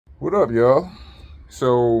What up, y'all?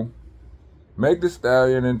 So, Meg Thee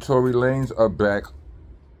Stallion and Tory Lanez are back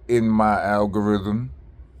in my algorithm.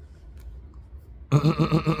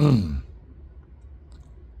 I'm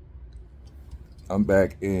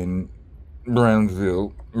back in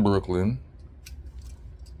Brownsville, Brooklyn.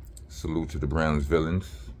 Salute to the Brownsvillians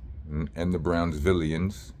and the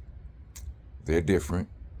Brownsvillians. They're different.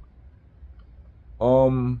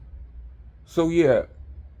 So yeah,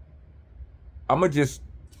 I'ma just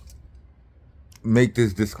make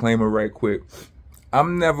this disclaimer right quick.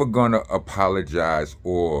 I'm never gonna apologize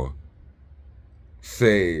or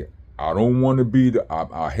say I don't want to be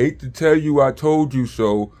I hate to tell you I told you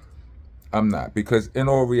so. I'm not, because in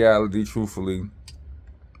all reality, truthfully,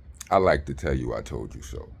 I like to tell you I told you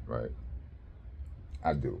so, right?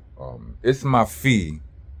 I do. It's my fee.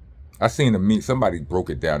 I seen a meme. Somebody broke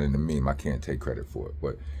it down in the meme. I can't take credit for it,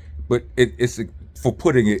 but it's for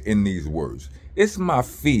putting it in these words. It's my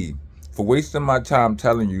fee for wasting my time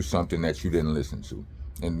telling you something that you didn't listen to,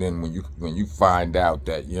 and then when you find out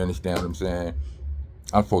that, you understand what I'm saying,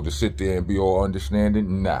 I'm supposed to sit there and be all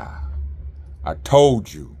understanding. Nah, I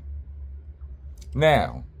told you.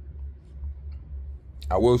 Now,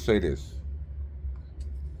 I will say this.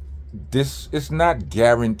 It's not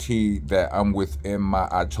guaranteed that I'm within my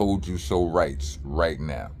I told you so rights right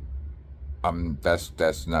now.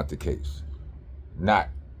 That's not the case. Not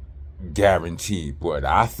guaranteed, but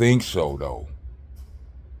I think so though.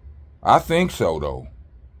 I think so though.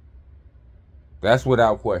 That's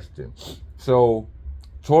without question. So,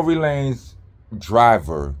 Tory Lanez's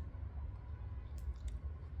driver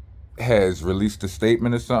has released a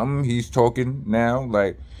statement or something. He's talking now,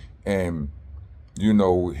 like, and you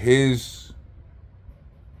know, his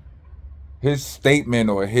statement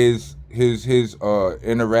or his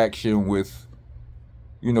interaction with,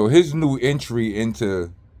 you know, his new entry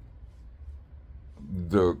into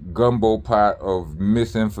the gumbo pot of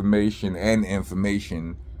misinformation and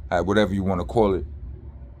information, whatever you want to call it,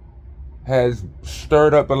 has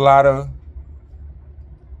stirred up a lot of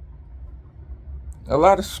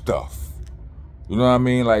stuff. You know what I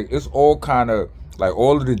mean? Like, it's all kind of like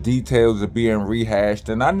all of the details are being rehashed,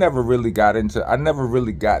 and I never really got that. I never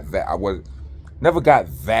got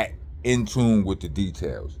that in tune with the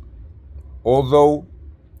details. Although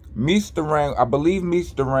I believe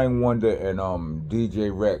Mr. Rain Wonder and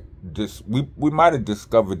DJ Rec, we might have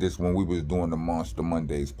discovered this when we was doing the Monster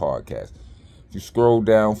Mondays podcast. If you scroll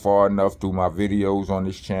down far enough through my videos on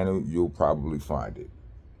this channel, you'll probably find it.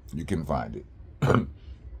 You can find it.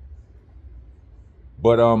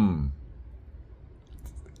 But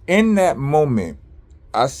in that moment,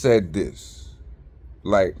 I said this,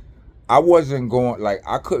 like, I wasn't going, like,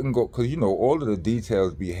 I couldn't go, because, you know, all of the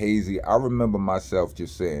details be hazy. I remember myself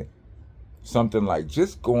just saying something like,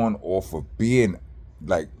 just going off of being,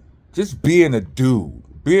 like, just being a dude,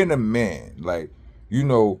 being a man, like, you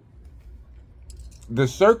know, the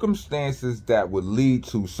circumstances that would lead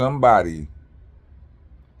to somebody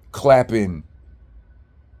clapping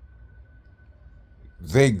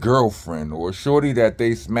they girlfriend or shorty that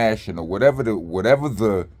they smashing or whatever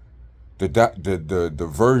the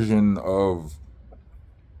version of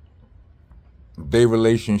their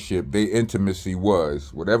relationship, their intimacy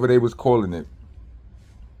was, whatever they was calling it,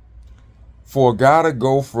 for a guy to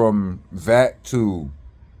go from that to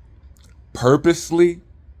purposely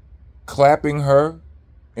clapping her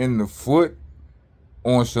in the foot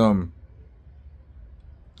on some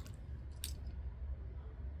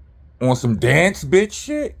dance bitch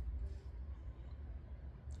shit,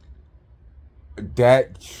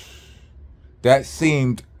 that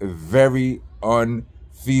seemed very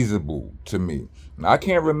unfeasible to me. Now, I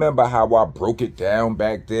can't remember how I broke it down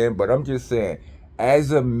back then, but I'm just saying,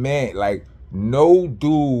 as a man, like, no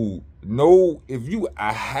dude, if you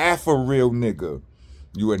a half a real nigga,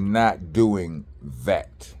 you are not doing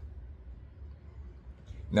that.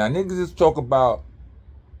 Now, niggas just talk about,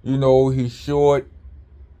 you know, he's short,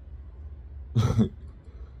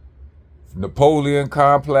 Napoleon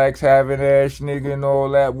complex having ass nigga and all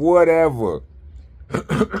that, whatever.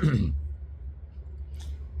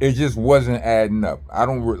 It just wasn't adding up. I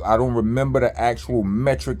don't remember the actual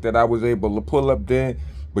metric that I was able to pull up then,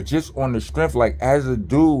 but just on the strength, like, as a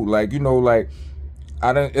dude, like, you know, like,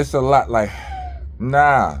 it's a lot, like,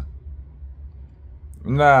 nah,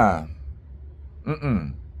 not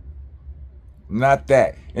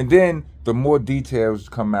that. And then the more details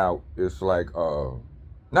come out, it's like,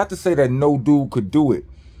 not to say that no dude could do it,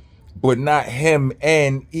 but not him,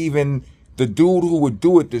 and even the dude who would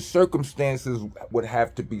do it, the circumstances would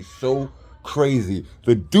have to be so crazy.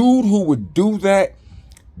 The dude who would do that,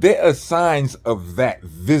 there are signs of that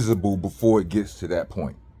visible before it gets to that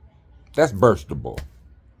point. That's burstable.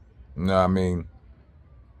 You know what I mean?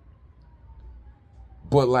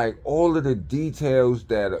 But like all of the details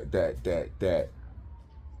that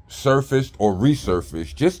surfaced or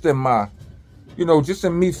resurfaced just in my, just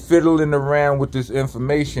in me fiddling around with this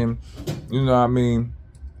information, you know what I mean?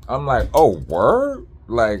 I'm like, oh, word?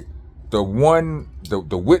 Like the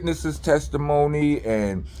witness's testimony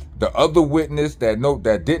and the other witness that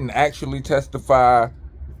didn't actually testify,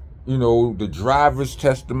 the driver's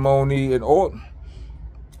testimony and all.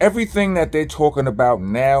 Everything that they're talking about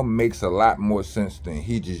now makes a lot more sense than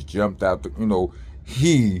he just jumped out.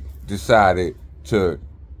 He decided to,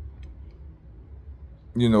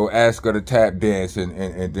 ask her to tap dance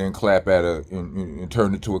and then clap at her and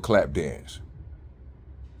turn it to a clap dance.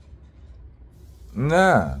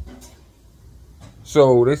 Nah.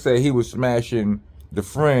 So they say he was smashing the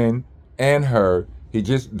friend and her.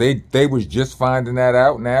 They was just finding that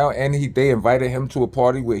out now, and they invited him to a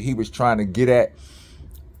party where he was trying to get at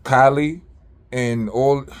Kylie and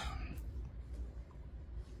all.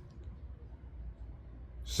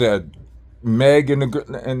 Said Meg and the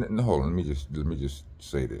girl, and hold on, let me just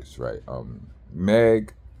say this, right?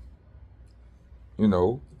 Meg,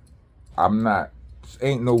 I'm not,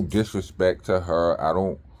 ain't no disrespect to her. I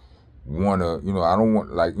don't want to, I don't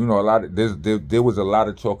want, like, a lot of there was a lot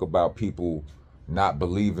of talk about people not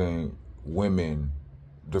believing women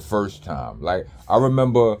the first time. Like, I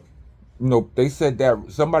remember, they said that,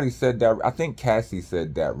 somebody said that, I think Cassie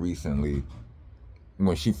said that recently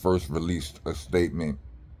when she first released a statement,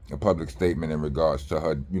 a public statement in regards to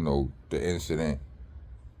her, the incident,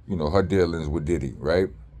 her dealings with Diddy, right?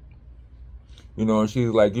 And she's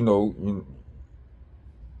like, people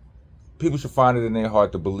should find it in their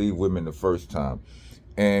heart to believe women the first time.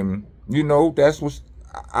 And, that's what,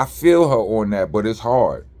 I feel her on that, but it's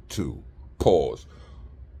hard to. Pause,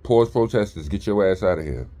 protesters, get your ass out of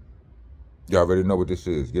here. Y'all already know what this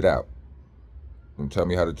is. Get out. Don't tell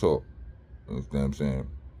me how to talk. You understand what I'm saying?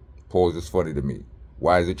 Pause is funny to me.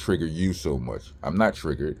 Why does it trigger you so much? I'm not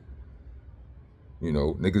triggered.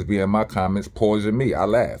 Niggas be in my comments pausing me. I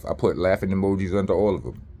laugh. I put laughing emojis under all of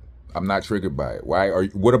them. I'm not triggered by it. Why are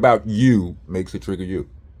you, what about you makes it trigger you?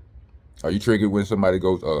 Are you triggered when somebody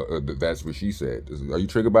goes, that's what she said? Are you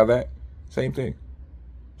triggered by that? Same thing.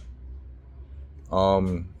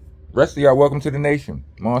 Rest of y'all, welcome to the nation.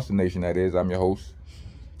 Monster Nation, that is. I'm your host,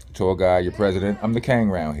 tour guy, your president. I'm the king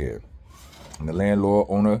round here. I'm the landlord,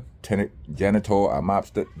 owner, tenant, janitor. I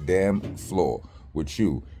mops the damn floor with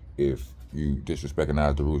you if you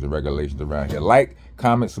disrespectionize the rules and regulations around here. Like,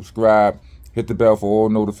 comment, subscribe, hit the bell for all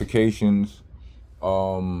notifications.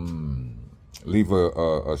 Leave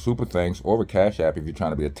a super thanks or a cash app if you're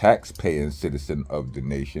trying to be a tax-paying citizen of the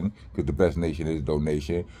nation, because the best nation is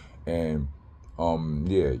donation. And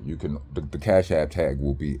yeah, you can, the cash app tag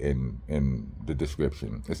will be in the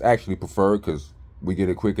description. It's actually preferred because we get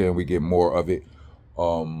it quicker and we get more of it.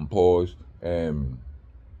 Pause. And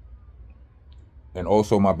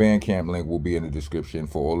also my Bandcamp link will be in the description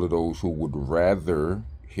for all of those who would rather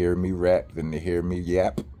hear me rap than to hear me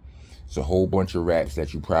yap. It's a whole bunch of raps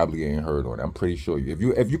that you probably ain't heard on. I'm pretty sure if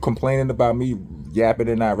you complaining about me yapping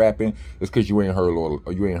and not rapping, it's because you ain't heard all of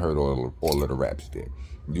the raps there.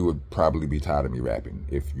 You would probably be tired of me rapping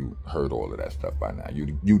if you heard all of that stuff by now.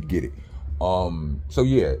 You'd get it. So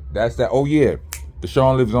yeah, that's that. Oh yeah, the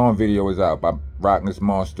Sean Lives On video is out by Rockness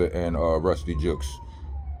Monster and Rusty Jukes.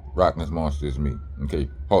 Rockness Monster is me. Okay,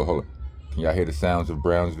 hold on. Can y'all hear the sounds of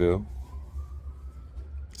Brownsville?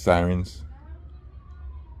 Sirens.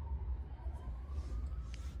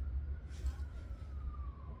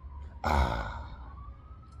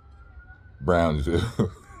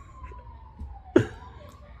 Brownsville.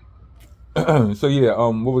 So yeah,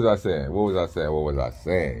 what was I saying?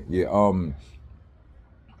 Yeah,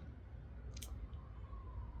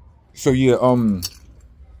 so yeah,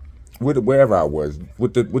 wherever I was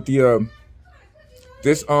with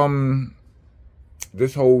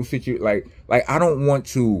this whole situation, like I don't want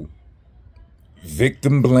to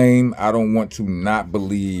victim blame. I don't want to not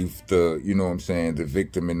believe the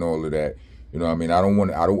victim and all of that. I don't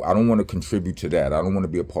want to contribute to that. I don't want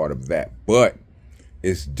to be a part of that. But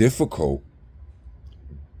it's difficult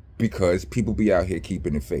because people be out here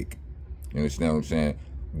keeping it fake. You understand what I'm saying?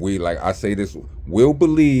 I say this, we'll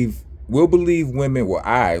believe women. Well,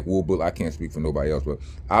 I can't speak for nobody else, but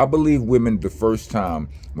I believe women the first time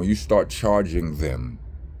when you start charging them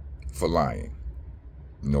for lying.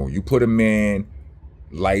 You put a man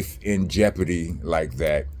life in jeopardy like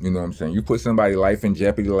that, you know what I'm saying? You put somebody life in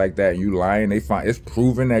jeopardy like that and you lying, they find it's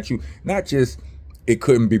proven that you, not just it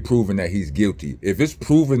couldn't be proven that he's guilty. If it's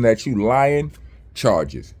proven that you lying,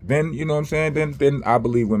 charges. Then, you know what I'm saying? Then I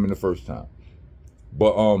believe women the first time.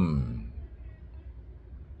 But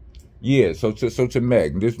yeah, so to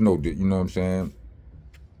Meg, there's no, you know what I'm saying?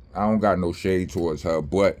 I don't got no shade towards her,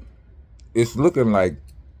 but it's looking like,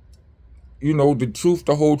 you know, the truth,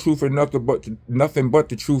 the whole truth, and nothing but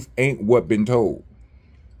the truth ain't what been told.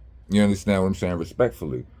 You understand what I'm saying?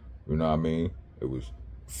 Respectfully, you know what I mean? It was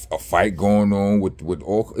a fight going on with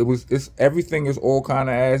all. It's everything is all kind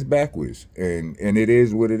of ass backwards, and it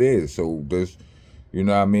is what it is. So does, you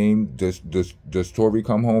know what I mean? Does Tory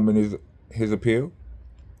come home in his appeal?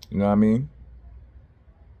 You know what I mean?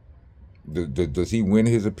 Does he win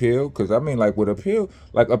his appeal? Because I mean, like with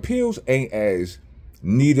appeals ain't as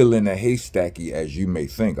needle in a haystacky as you may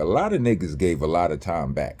think. A lot of niggas gave a lot of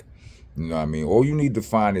time back. You know what I mean? All you need to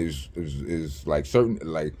find is like certain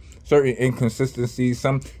inconsistencies.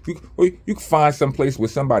 You can find some place where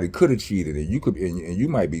somebody could have cheated and you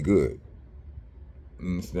might be good. You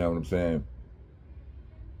understand what I'm saying?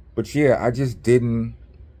 But yeah, I just didn't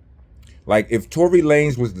like, if Tory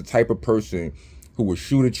Lanez was the type of person who would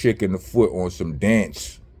shoot a chick in the foot on some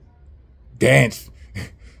dance, I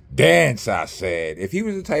said. If he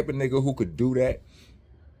was the type of nigga who could do that,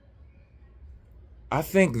 I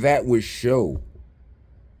think that would show.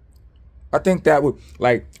 I think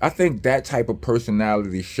that type of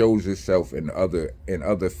personality shows itself in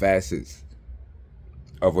other facets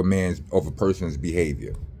of a person's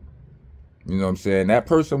behavior. You know what I'm saying? That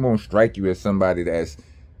person won't strike you as somebody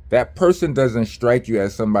that person doesn't strike you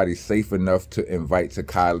as somebody safe enough to invite to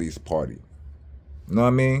Kylie's party. You know what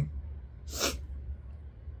I mean?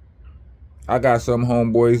 I got some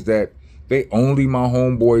homeboys that they only my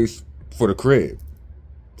homeboys for the crib,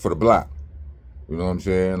 for the block. You know what I'm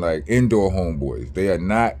saying? Like indoor homeboys. They are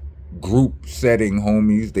not group setting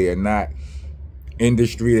homies. They are not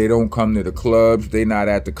industry. They don't come to the clubs. They not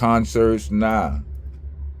at the concerts. Nah.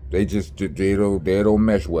 They don't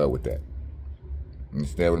mesh well with that.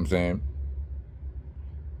 Understand what I'm saying?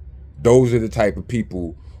 Those are the type of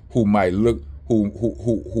people who might look,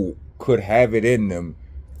 who could have it in them,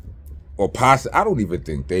 or possibly, I don't even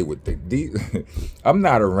think they would think. I'm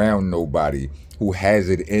not around nobody who has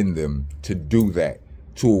it in them to do that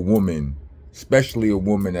to a woman, especially a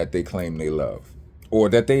woman that they claim they love or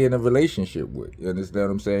that they in a relationship with. You understand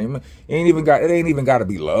what I'm saying? It ain't even got to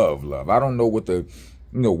be love. I don't know what the,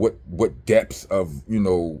 you know, what depths of, you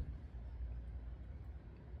know,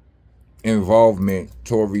 involvement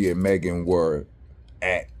Tory and Megan were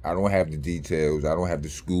at. I don't have the details. I don't have the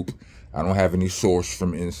scoop. I don't have any source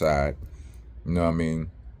from inside. You know what I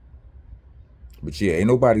mean? But yeah, ain't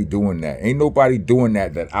nobody doing that. Ain't nobody doing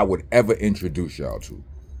that I would ever introduce y'all to.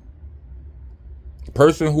 The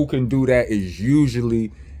person who can do that is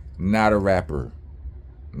usually not a rapper,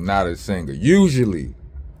 not a singer. Usually.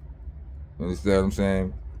 You understand what I'm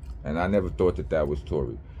saying? And I never thought that was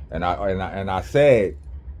Tory. And I said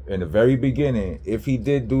in the very beginning, if he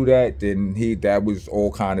did do that, then that was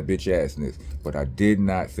all kind of bitch assness. But I did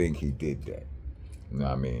not think he did that. You know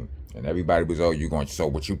what I mean? And everybody was, oh, you going to, so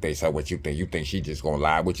what you think, so what you think? You think she just going to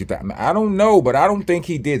lie? What you think? I mean, I don't know, but I don't think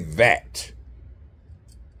he did that.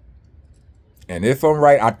 And if I'm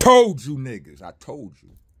right, I told you niggas. I told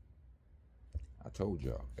you. I told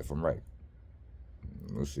y'all if I'm right.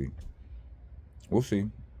 We'll see. We'll see.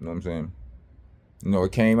 You know what I'm saying? You know,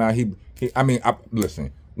 it came out,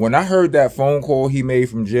 listen, when I heard that phone call he made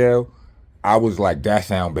from jail, I was like, that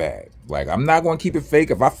sound bad. Like, I'm not going to keep it fake.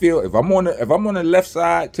 If I'm on the left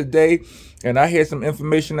side today and I hear some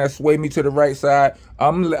information that sway me to the right side,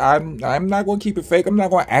 I'm not going to keep it fake. I'm not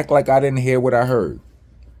going to act like I didn't hear what I heard.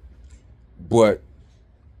 But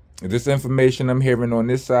this information I'm hearing on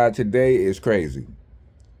this side today is crazy.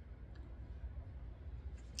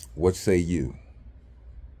 What say you?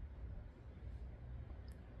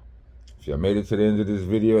 If y'all made it to the end of this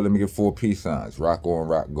video, let me get 4 peace signs. Rock on,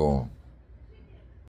 rock gone.